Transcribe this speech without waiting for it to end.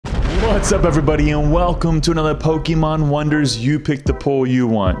What's up, everybody, and welcome to another Pokemon Wonders You Pick the Poll You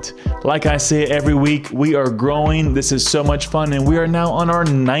Want. Like I say every week, we are growing. This is so much fun, and we are now on our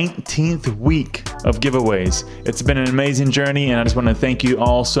 19th week of giveaways. It's been an amazing journey, and I just want to thank you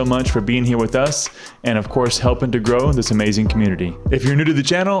all so much for being here with us and, of course, helping to grow this amazing community. If you're new to the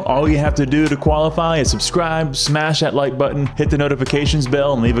channel, all you have to do to qualify is subscribe, smash that like button, hit the notifications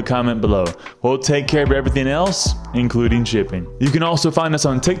bell, and leave a comment below. We'll take care of everything else, including shipping. You can also find us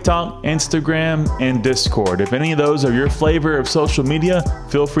on TikTok, Instagram, and Discord. If any of those are your flavor of social media,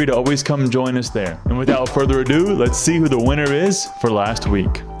 feel free to always come join us there. And without further ado, let's see who the winner is for last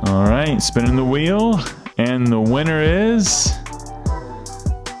week. All right, spinning the wheel, and the winner is...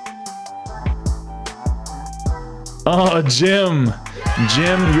 Oh, Jim.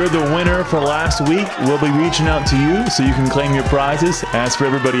 Jim, you're the winner for last week. We'll be reaching out to you so you can claim your prizes. As for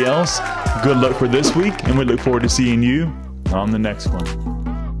everybody else, good luck for this week, and we look forward to seeing you on the next one.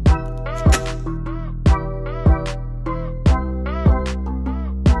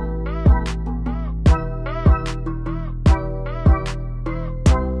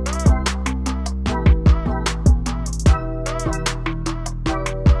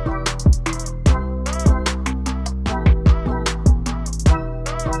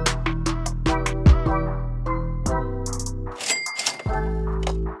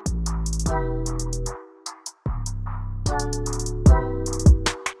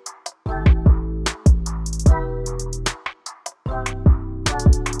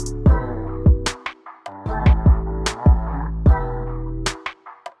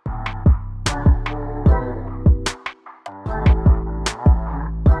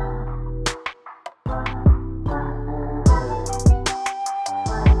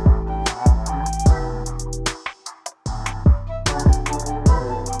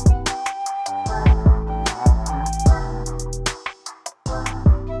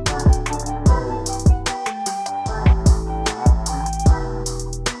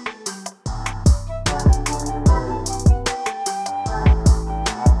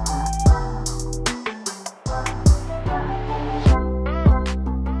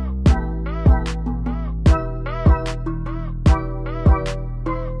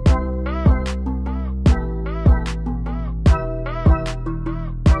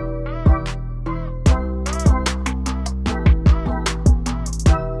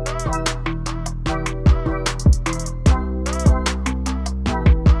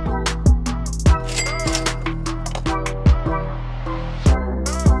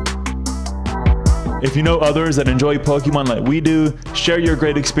 If you know others that enjoy Pokemon like we do, share your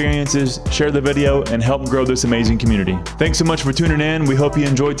great experiences, share the video, and help grow this amazing community. Thanks so much for tuning in. We hope you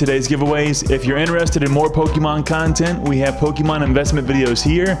enjoyed today's giveaways. If you're interested in more Pokemon content, we have Pokemon investment videos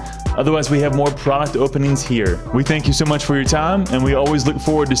here. Otherwise, we have more product openings here. We thank you so much for your time, and we always look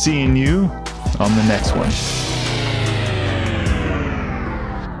forward to seeing you on the next one.